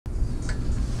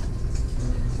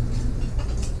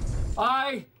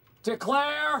I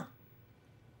declare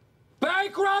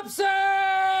bankruptcy!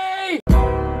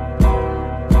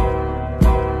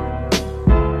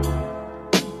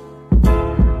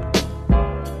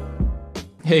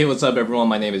 Hey, what's up everyone?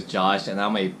 My name is Josh and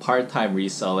I'm a part-time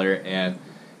reseller, and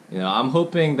I'm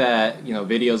hoping that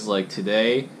videos like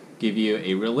today give you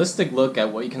a realistic look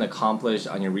at what you can accomplish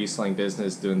on your reselling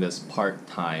business doing this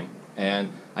part-time.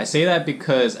 And I say that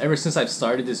because ever since I've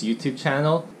started this YouTube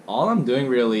channel, all I'm doing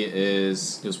really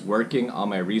is just working on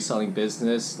my reselling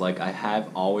business like I have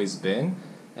always been.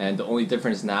 And the only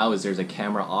difference now is there's a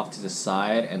camera off to the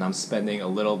side and I'm spending a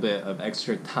little bit of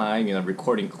extra time,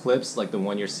 recording clips like the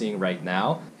one you're seeing right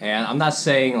now. And I'm not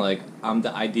saying like I'm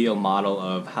the ideal model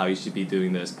of how you should be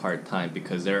doing this part-time,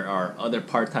 because there are other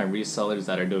part-time resellers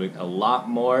that are doing a lot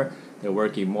more. They're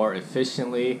working more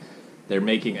efficiently. They're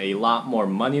making a lot more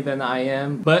money than I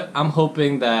am. But I'm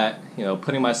hoping that,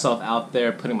 putting myself out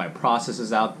there, putting my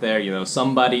processes out there,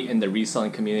 somebody in the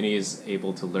reselling community is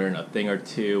able to learn a thing or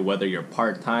two, whether you're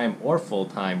part-time or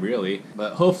full-time really.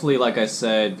 But hopefully, like I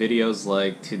said, videos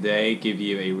like today give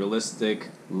you a realistic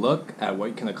look at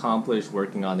what you can accomplish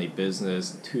working on a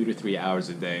business 2 to 3 hours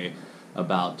a day,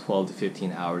 about 12 to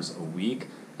 15 hours a week.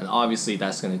 And obviously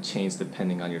that's going to change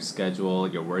depending on your schedule,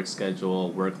 your work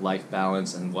schedule, work-life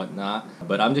balance and whatnot.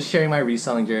 But I'm just sharing my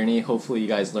reselling journey. Hopefully you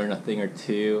guys learn a thing or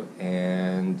two,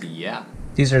 and yeah.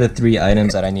 These are the 3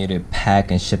 items that I need to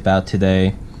pack and ship out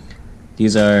today.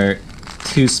 These are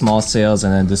 2 small sales,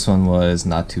 and then this one was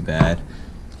not too bad.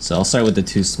 So I'll start with the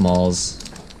 2 smalls.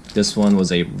 This one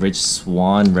was a Rich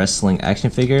Swan wrestling action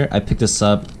figure. I picked this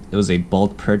up. It was a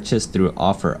bulk purchase through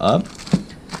OfferUp.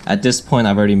 At this point,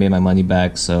 I've already made my money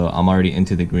back, so I'm already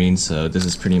into the green, so this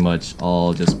is pretty much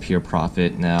all just pure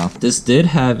profit now. This did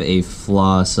have a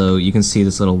flaw, so you can see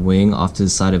this little wing off to the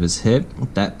side of his hip.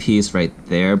 That piece right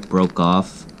there broke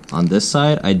off on this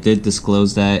side. I did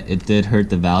disclose that. It did hurt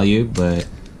the value, but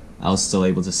I was still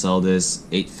able to sell this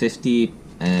 $8.50,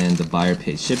 and the buyer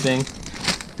paid shipping.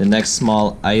 The next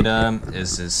small item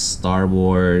is this Star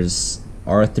Wars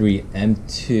R3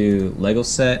 M2 Lego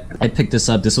set. I picked this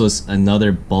up. This was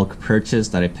another bulk purchase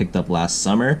that I picked up last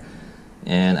summer,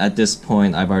 and at this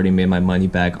point I've already made my money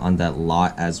back on that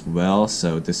lot as well,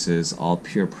 so this is all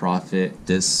pure profit.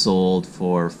 This sold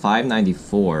for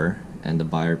 $5.94 and the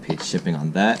buyer paid shipping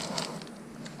on that.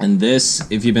 And this,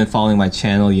 if you've been following my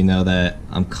channel, you know that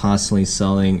I'm constantly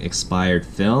selling expired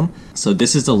film. So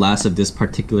this is the last of this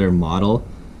particular model.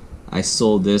 I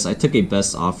sold this. I took a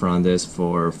best offer on this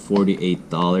for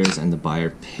 $48 and the buyer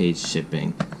paid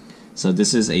shipping. So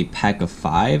this is a pack of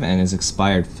 5 and it's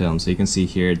expired film. So you can see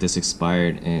here this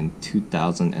expired in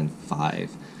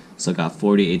 2005. So I got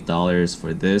 $48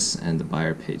 for this and the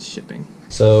buyer paid shipping.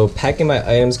 So packing my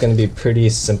items is going to be pretty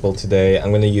simple today.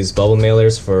 I'm going to use bubble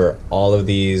mailers for all of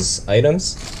these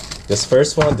items. This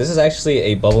first one, this is actually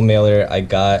a bubble mailer I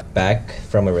got back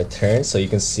from a return. So you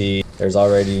can see there's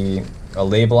already a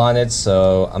label on it,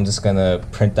 so I'm just gonna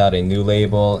print out a new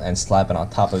label and slap it on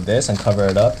top of this and cover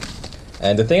it up.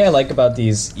 And the thing I like about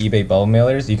these eBay bubble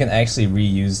mailers, you can actually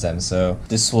reuse them. So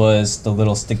this was the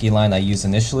little sticky line I used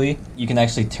initially. You can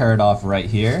actually tear it off right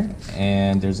here,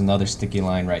 and there's another sticky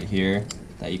line right here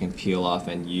that you can peel off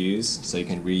and use, so you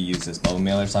can reuse this bubble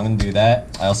mailer. So I'm gonna do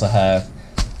that. I also have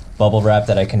bubble wrap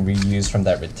that I can reuse from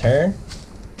that return,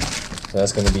 so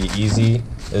that's gonna be easy.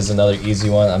 This is another easy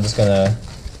one. I'm just gonna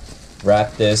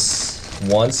wrap this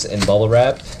once in bubble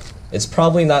wrap. It's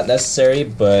probably not necessary,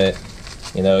 but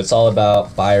it's all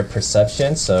about buyer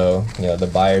perception. So the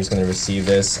buyer is going to receive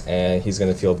this and he's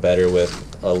going to feel better with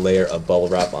a layer of bubble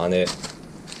wrap on it.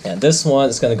 And this one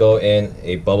is going to go in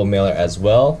a bubble mailer as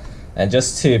well. And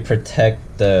just to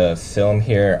protect the film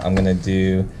here, I'm going to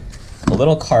do a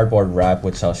little cardboard wrap,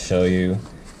 which I'll show you,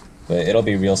 but it'll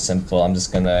be real simple. I'm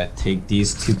just going to take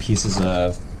these 2 pieces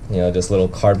of just little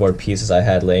cardboard pieces I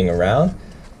had laying around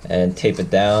and tape it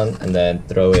down and then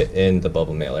throw it in the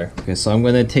bubble mailer. Okay, so I'm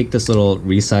going to take this little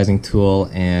resizing tool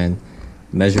and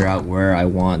measure out where I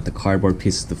want the cardboard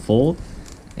pieces to fold,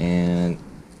 and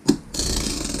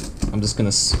I'm just going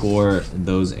to score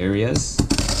those areas.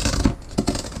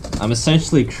 I'm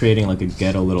essentially creating like a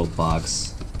ghetto little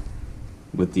box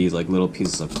with these like little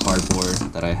pieces of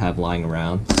cardboard that I have lying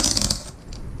around.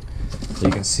 So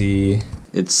you can see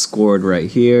it's scored right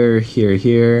here, here,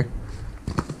 here.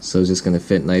 So it's just gonna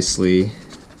fit nicely.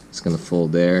 It's gonna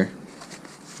fold there,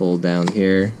 fold down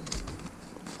here,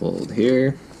 fold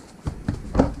here.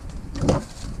 I'll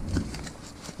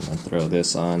throw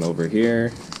this on over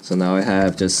here. So now I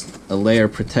have just a layer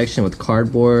of protection with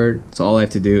cardboard. So all I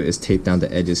have to do is tape down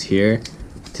the edges here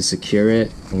to secure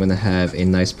it. I'm gonna have a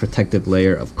nice protective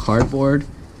layer of cardboard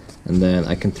and then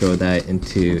I can throw that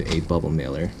into a bubble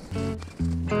mailer.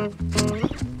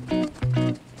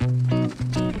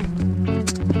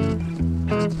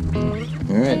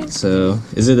 Alright, so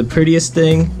is it the prettiest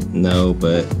thing? No,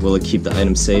 but will it keep the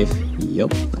item safe?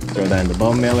 Yup. Throw that in the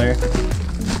bubble mailer,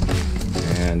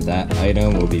 and that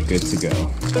item will be good to go.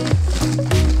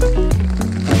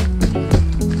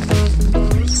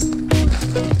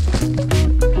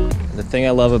 The thing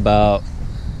I love about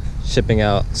shipping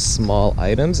out small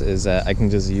items is that I can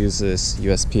just use this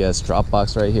USPS drop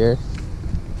box right here.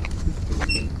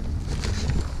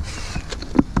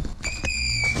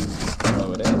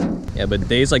 Throw it in. Yeah, but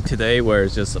days like today where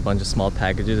it's just a bunch of small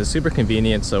packages is super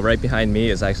convenient. So right behind me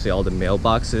is actually all the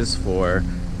mailboxes for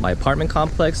my apartment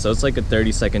complex. So it's like a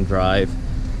 30-second drive.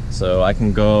 So I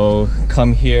can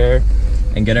come here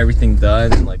and get everything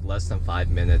done in like less than 5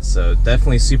 minutes. So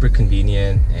definitely super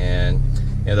convenient, and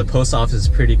you know, the post office is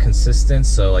pretty consistent.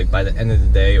 So like by the end of the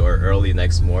day or early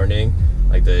next morning,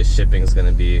 like the shipping is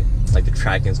gonna be, like the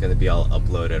tracking is gonna be all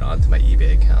uploaded onto my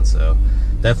eBay account. So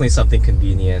definitely something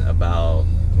convenient about,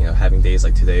 you know, having days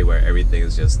like today where everything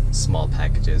is just small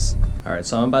packages. All right,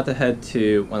 so I'm about to head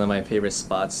to one of my favorite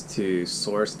spots to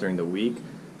source during the week.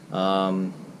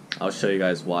 I'll show you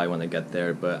guys why when I get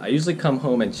there, but I usually come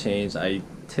home and change. I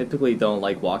typically don't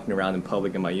like walking around in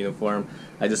public in my uniform.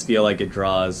 I just feel like it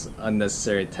draws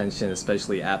unnecessary attention,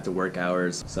 especially after work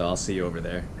hours. So I'll see you over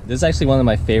there. This is actually one of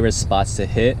my favorite spots to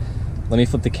hit. Let me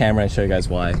flip the camera and show you guys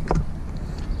why.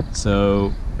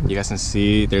 So you guys can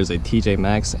see there's a TJ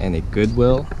Maxx and a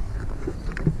Goodwill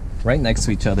right next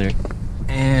to each other.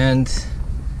 And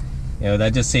you know,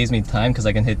 that just saves me time because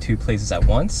I can hit 2 places at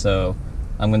once. So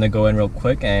I'm gonna go in real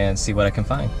quick and see what I can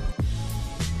find.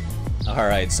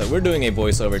 Alright, so we're doing a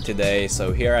voiceover today.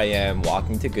 So here I am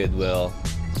walking to Goodwill,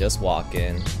 just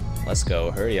walking. Let's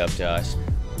go, hurry up Josh.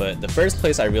 But the first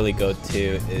place I really go to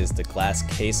is the glass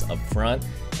case up front.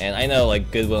 And I know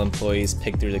like Goodwill employees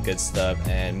pick through the good stuff,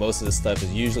 and most of the stuff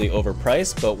is usually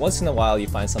overpriced, but once in a while you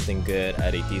find something good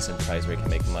at a decent price where you can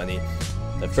make money.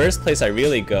 The first place I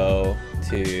really go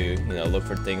to, you know, look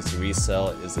for things to resell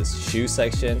is this shoe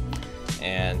section.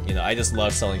 And you know, I just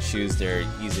love selling shoes. They're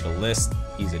easy to list,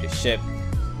 easy to ship,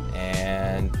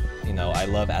 and you know, I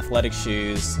love athletic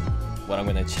shoes. What I'm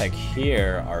gonna check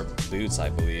here are boots, I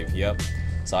believe. Yep.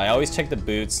 So I always check the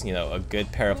boots. You know, a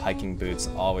good pair of hiking boots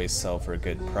always sell for a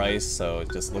good price. So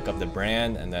just look up the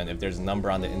brand, and then if there's a number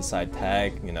on the inside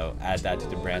tag, you know, add that to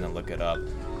the brand and look it up.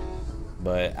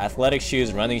 But athletic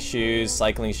shoes, running shoes,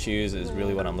 cycling shoes is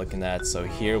really what I'm looking at. So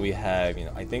here we have, you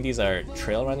know, I think these are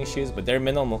trail running shoes, but they're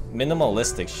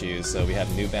minimalistic shoes. So we have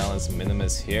New Balance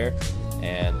Minimus here,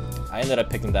 and I ended up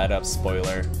picking that up,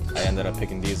 spoiler. I ended up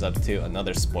picking these up too,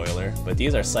 another spoiler. But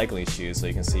these are cycling shoes, so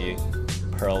you can see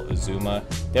Pearl Uzuma.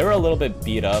 They were a little bit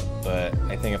beat up, but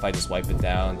I think if I just wipe it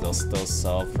down, they'll still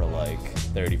sell for like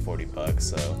 30-40 bucks.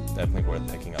 So definitely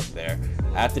worth picking up there.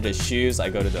 After the shoes, I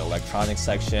go to the electronics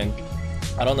section.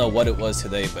 I don't know what it was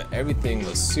today, but everything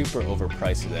was super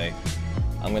overpriced today.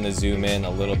 I'm gonna zoom in a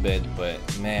little bit, but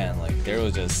man, like there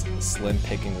was just slim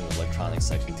pickings in the electronics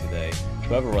section today.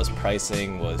 Whoever was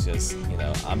pricing was just, you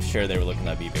know, I'm sure they were looking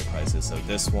at eBay prices. So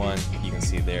this one, you can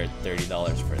see there,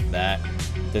 $30 for that.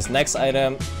 This next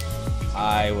item,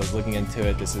 I was looking into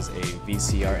it. This is a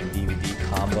VCR and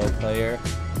DVD combo player.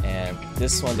 And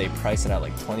this one, they priced it at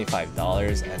like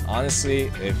 $25. And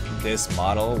honestly, if this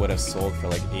model would have sold for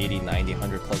like $80, $90,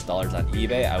 $100+ on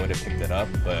eBay, I would have picked it up.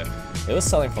 But it was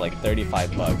selling for like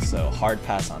 35 bucks. So hard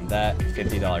pass on that.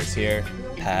 $50 here,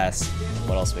 pass.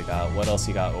 What else we got? What else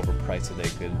you got overpriced today,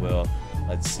 Goodwill?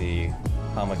 Let's see.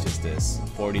 How much is this?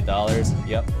 $40?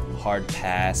 Yep. Hard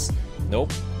pass.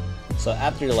 Nope. So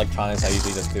after the electronics, I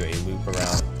usually just do a loop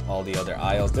around all the other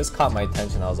aisles. This caught my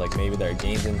attention. I was like, maybe there are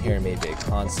games in here, maybe a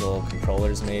console,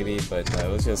 controllers maybe, but no,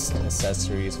 it was just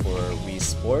accessories for Wii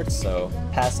Sports, so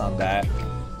pass on that.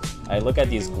 I look at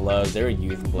these gloves, they were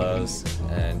youth gloves,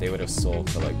 and they would have sold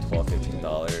for like $12,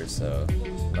 $15, so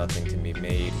nothing to be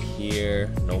made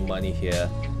here, no money here.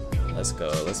 Let's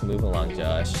go, let's move along,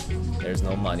 Josh. There's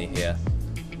no money here.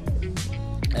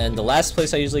 And the last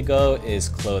place I usually go is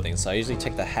clothing. So I usually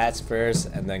check the hats first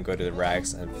and then go to the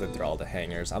racks and flip through all the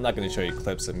hangers. I'm not going to show you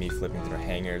clips of me flipping through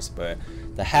hangers, but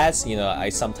the hats, you know, I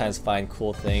sometimes find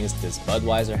cool things. This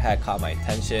Budweiser hat caught my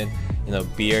attention. You know,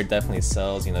 beer definitely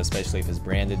sells, you know, especially if it's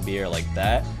branded beer like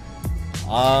that.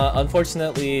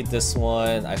 Unfortunately, this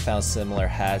one, I found similar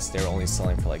hats. They were only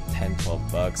selling for like 10,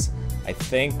 12 bucks. I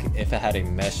think if it had a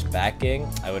mesh backing,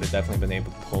 I would have definitely been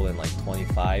able to pull in like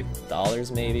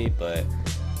 $25 maybe, but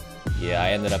yeah,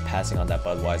 I ended up passing on that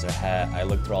Budweiser hat. I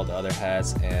looked through all the other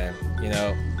hats, and you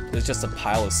know, there's just a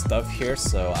pile of stuff here,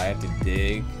 so I have to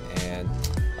dig, and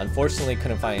unfortunately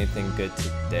couldn't find anything good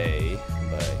today.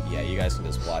 But yeah, you guys can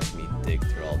just watch me dig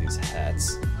through all these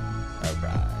hats.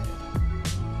 Alright.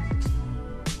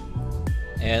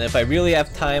 And if I really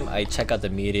have time, I check out the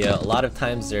media. A lot of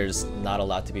times there's not a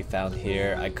lot to be found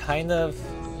here. I kind of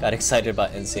got excited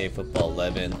about NCAA Football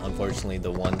 11. Unfortunately,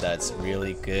 the one that's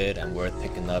really good and worth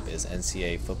picking up is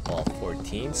NCAA Football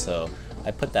 14, so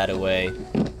I put that away.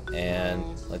 And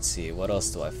let's see, what else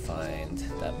do I find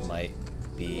that might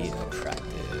be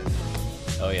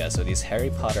attractive? Oh yeah, so these Harry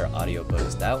Potter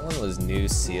audiobooks. That one was new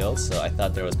sealed, so I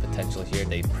thought there was potential here.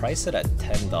 They priced it at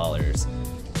 $10,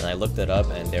 and I looked it up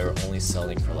and they were only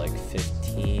selling for like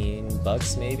 15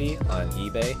 bucks maybe on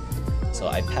eBay. So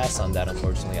I passed on that,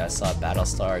 unfortunately. I saw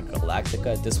Battlestar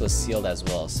Galactica. This was sealed as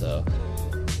well, so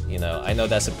you know, I know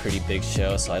that's a pretty big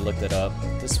show, so I looked it up.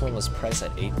 This one was priced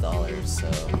at $8, so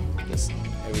just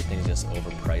everything's just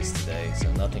overpriced today,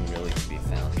 so nothing really to be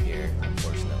found here,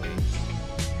 unfortunately.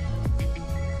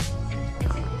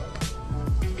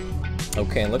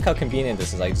 Okay, and look how convenient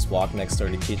this is. I just walk next door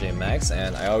to TJ Maxx,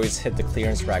 and I always hit the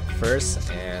clearance rack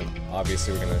first, and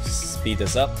obviously we're gonna speed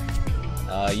this up.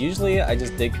 Usually I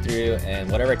just dig through, and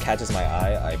whatever catches my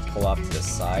eye I pull off to the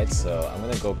side, so I'm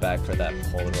gonna go back for that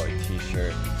Polaroid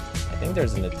t-shirt. I think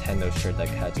there's a Nintendo shirt that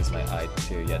catches my eye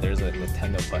too. Yeah, there's a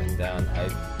Nintendo button down. I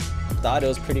thought it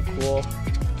was pretty cool,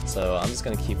 so I'm just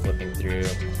gonna keep flipping through.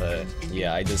 But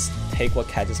yeah, I just take what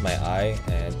catches my eye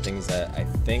and things that I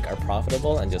think are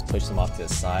profitable and just push them off to the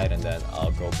side, and then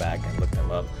I'll go back and look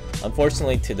them up.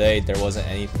 Unfortunately today there wasn't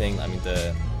anything. I mean,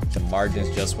 the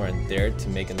margins just weren't there to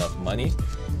make enough money.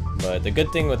 But the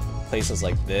good thing with places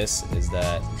like this is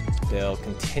that they'll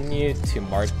continue to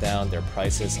mark down their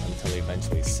prices until they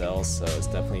eventually sell, so it's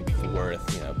definitely worth,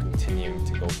 you know, continuing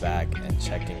to go back and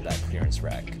checking that clearance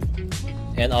rack.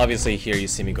 And obviously here you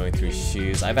see me going through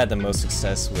shoes. I've had the most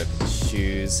success with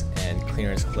shoes and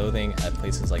clearance clothing at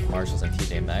places like Marshalls and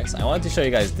TJ Maxx. I wanted to show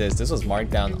you guys this. This was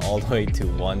marked down all the way to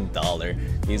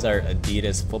 $1. These are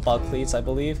Adidas football cleats, I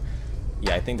believe.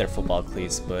 Yeah, I think they're football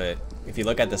cleats, but if you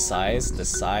look at the size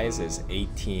is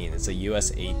 18. It's a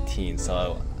US 18,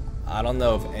 so I don't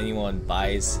know if anyone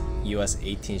buys US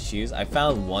 18 shoes. I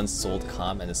found one sold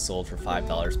comp and it sold for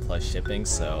 $5 plus shipping,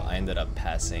 so I ended up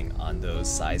passing on those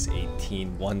size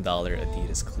 18 $1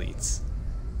 Adidas cleats.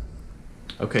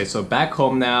 Okay, so back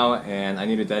home now, and I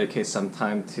need to dedicate some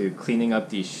time to cleaning up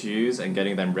these shoes and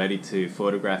getting them ready to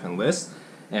photograph and list.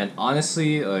 And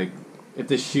honestly, like, if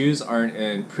the shoes aren't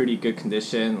in pretty good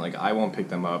condition, like, I won't pick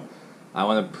them up. I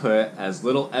want to put as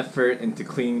little effort into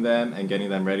cleaning them and getting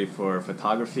them ready for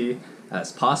photography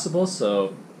as possible.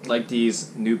 So like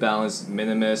these New Balance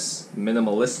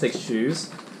minimalistic shoes,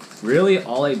 really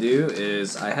all I do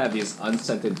is I have these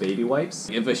unscented baby wipes.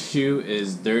 If a shoe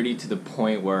is dirty to the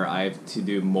point where I have to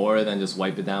do more than just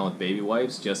wipe it down with baby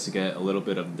wipes just to get a little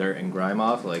bit of dirt and grime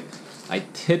off, like, I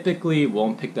typically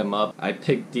won't pick them up. I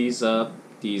picked these up,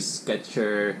 these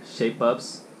Skechers Shape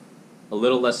Ups, a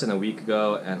little less than a week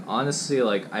ago, and honestly,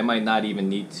 like, I might not even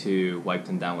need to wipe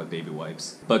them down with baby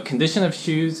wipes. But condition of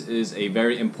shoes is a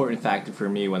very important factor for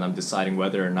me when I'm deciding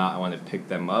whether or not I want to pick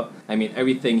them up. I mean,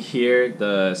 everything here,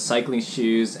 the cycling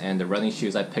shoes and the running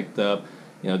shoes I picked up,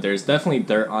 you know, there's definitely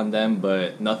dirt on them,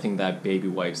 but nothing that baby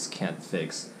wipes can't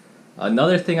fix.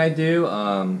 Another thing I do,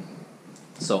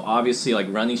 so obviously, like,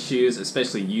 running shoes,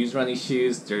 especially used running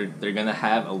shoes, they're gonna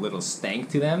have a little stank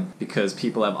to them because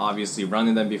people have obviously run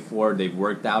in them before, they've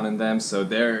worked out in them, so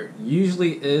there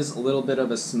usually is a little bit of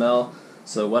a smell.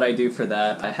 So what I do for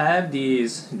that, I have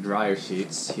these dryer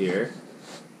sheets here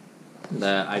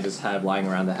that I just have lying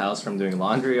around the house from doing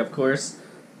laundry, of course.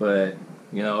 But,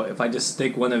 you know, if I just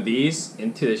stick one of these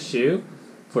into the shoe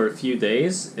for a few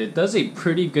days, it does a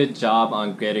pretty good job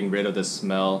on getting rid of the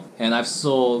smell. And I've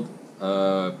sold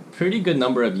a pretty good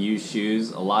number of used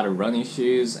shoes, a lot of running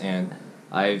shoes, and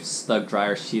I've stuck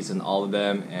dryer sheets in all of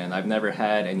them, and I've never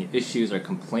had any issues or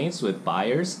complaints with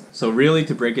buyers. So really,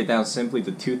 to break it down simply,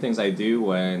 the two things I do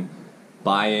when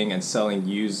buying and selling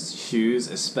used shoes,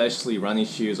 especially running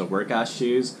shoes or workout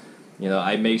shoes, you know,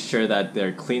 I make sure that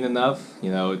they're clean enough.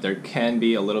 You know, there can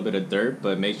be a little bit of dirt,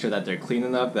 but make sure that they're clean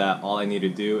enough that all I need to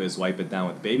do is wipe it down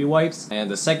with baby wipes. And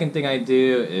the second thing I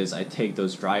do is I take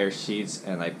those dryer sheets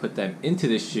and I put them into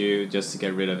the shoe just to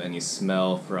get rid of any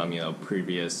smell from, you know,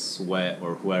 previous sweat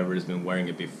or whoever has been wearing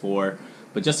it before.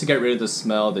 But just to get rid of the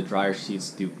smell, the dryer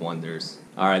sheets do wonders.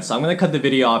 Alright, so I'm going to cut the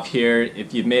video off here.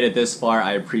 If you've made it this far,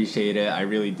 I appreciate it. I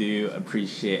really do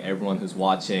appreciate everyone who's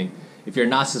watching. If you're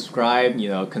not subscribed, you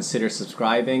know, consider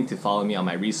subscribing to follow me on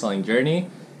my reselling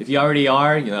journey. If you already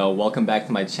are, you know, welcome back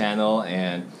to my channel,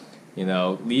 and You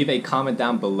know, leave a comment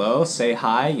down below, say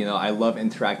hi. You know, I love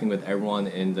interacting with everyone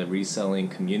in the reselling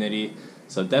community.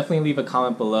 So definitely leave a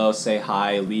comment below, say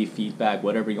hi, leave feedback,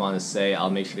 whatever you want to say. I'll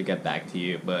make sure to get back to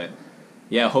you. But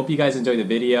yeah, hope you guys enjoyed the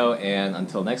video, and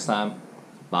until next time,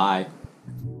 bye.